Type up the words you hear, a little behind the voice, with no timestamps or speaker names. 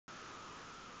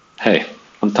Hey,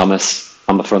 I'm Thomas.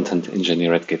 I'm a front-end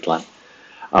engineer at GitLab.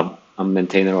 I'm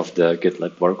maintainer of the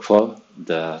GitLab workflow,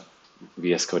 the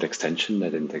VS Code extension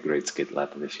that integrates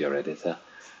GitLab with your editor.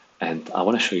 And I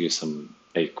want to show you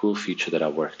a cool feature that I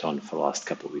worked on for the last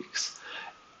couple of weeks.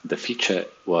 The feature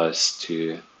was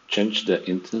to change the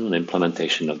internal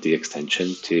implementation of the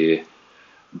extension to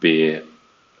be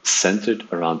centered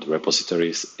around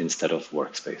repositories instead of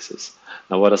workspaces.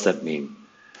 Now, what does that mean?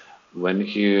 When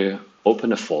you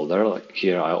open a folder, like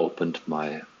here I opened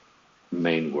my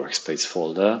main workspace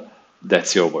folder,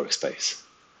 that's your workspace.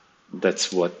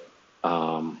 That's what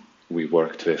we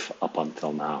worked with up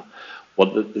until now.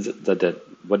 What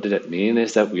did that mean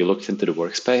is that we looked into the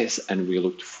workspace and we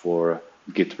looked for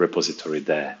Git repository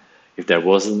there. If there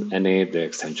wasn't any, the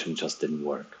extension just didn't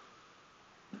work.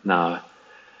 Now,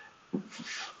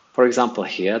 for example,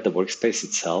 here, the workspace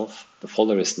itself, the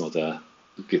folder is not a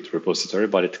Git repository,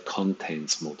 but it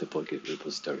contains multiple Git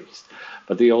repositories.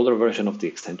 But the older version of the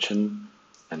extension,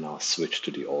 and I'll switch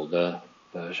to the older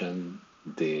version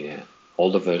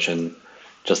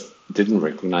just didn't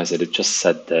recognize it. It just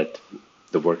said that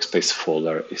the workspace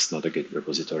folder is not a Git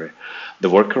repository. The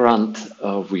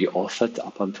workaround we offered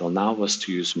up until now was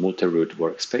to use multi-root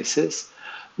workspaces.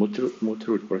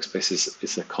 Multi-root workspaces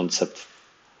is a concept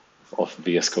of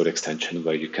VS Code extension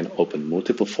where you can open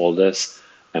multiple folders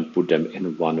and put them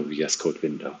in one VS Code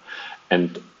window.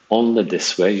 And only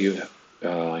this way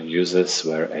users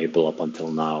were able up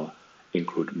until now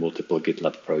include multiple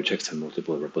GitLab projects and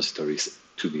multiple repositories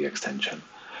to the extension.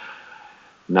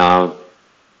 Now,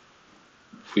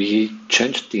 we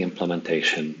changed the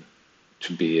implementation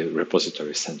to be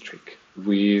repository centric.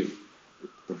 We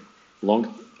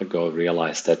long ago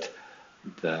realized that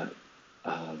the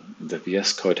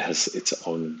VS Code has its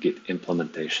own Git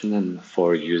implementation, and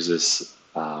for users,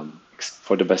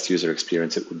 for the best user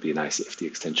experience, it would be nice if the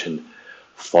extension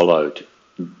followed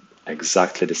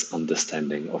exactly this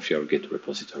understanding of your Git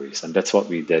repositories. And that's what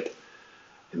we did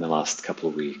in the last couple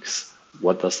of weeks.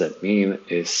 What does that mean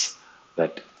is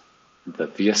that the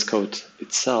VS Code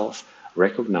itself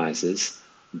recognizes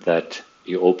that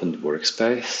you opened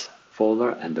workspace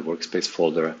folder and the workspace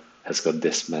folder has got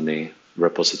this many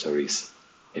repositories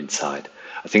inside.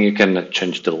 I think you can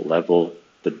change the level,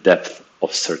 the depth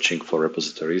of searching for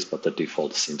repositories, but the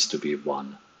default seems to be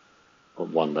one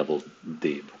level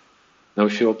deep. Now,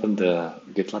 if you open the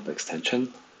GitLab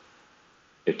extension,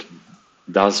 it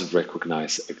does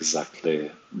recognize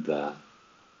exactly the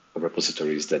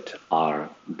repositories that are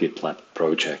GitLab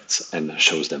projects and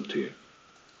shows them to you.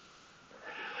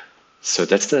 So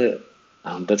that's the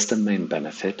main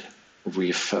benefit.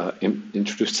 We've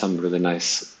introduced some really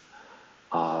nice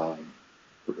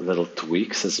little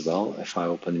tweaks as well. If I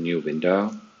open a new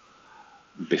window,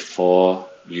 before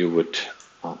you would,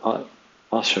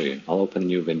 I'll show you. I'll open a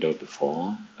new window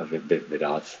before,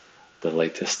 without the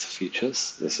latest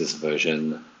features. This is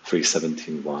version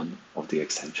 3.17.1 of the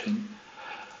extension.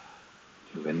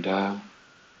 New window.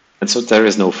 And so there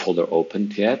is no folder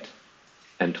opened yet.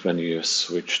 And when you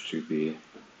switch to the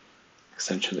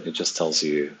extension, it just tells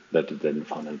you that it didn't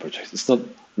find any project. It's not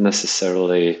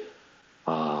necessarily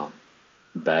a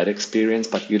bad experience,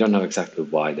 but you don't know exactly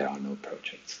why there are no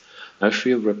projects. Now, if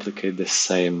we replicate the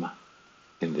same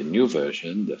in the new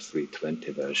version, the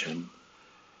 3.20 version,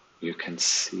 you can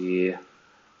see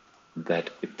that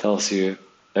it tells you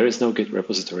there is no Git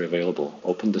repository available.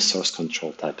 Open the source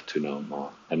control tab to know more.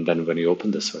 And then when you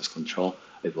open the source control,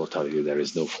 it will tell you there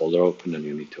is no folder open and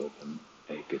you need to open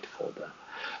a Git folder.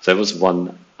 So that was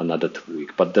another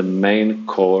tweak. But the main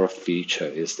core feature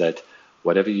is that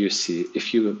whatever you see,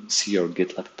 if you see your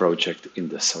GitLab project in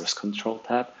the source control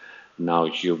tab, now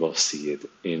you will see it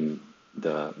in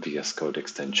the VS Code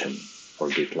extension for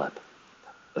GitLab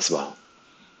as well.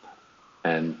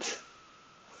 And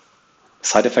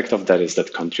side effect of that is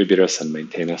that contributors and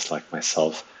maintainers like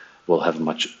myself will have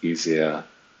much easier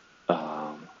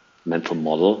mental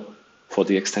model for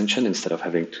the extension instead of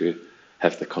having to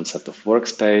have the concept of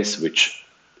workspace, which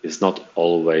is not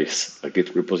always a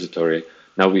Git repository.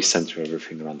 Now we center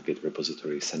everything around Git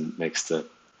repositories and makes the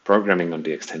programming on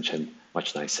the extension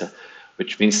much nicer,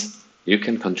 which means you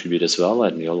can contribute as well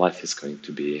and your life is going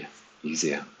to be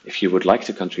easier. If you would like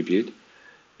to contribute,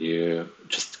 you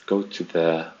just go to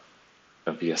the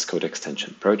VS Code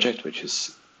extension project, which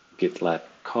is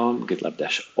gitlab.com,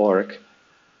 gitlab-org,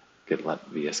 GitLab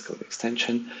VS Code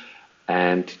extension,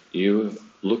 and you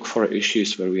look for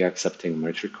issues where we are accepting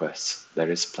merge requests. There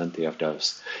is plenty of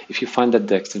those. If you find that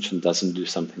the extension doesn't do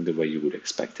something the way you would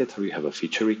expect it, or you have a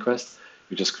feature request,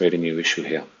 you just create a new issue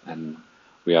here, and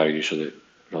we are usually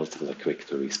relatively quick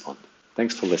to respond.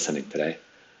 Thanks for listening today.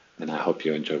 and I hope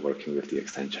you enjoy working with the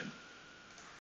extension.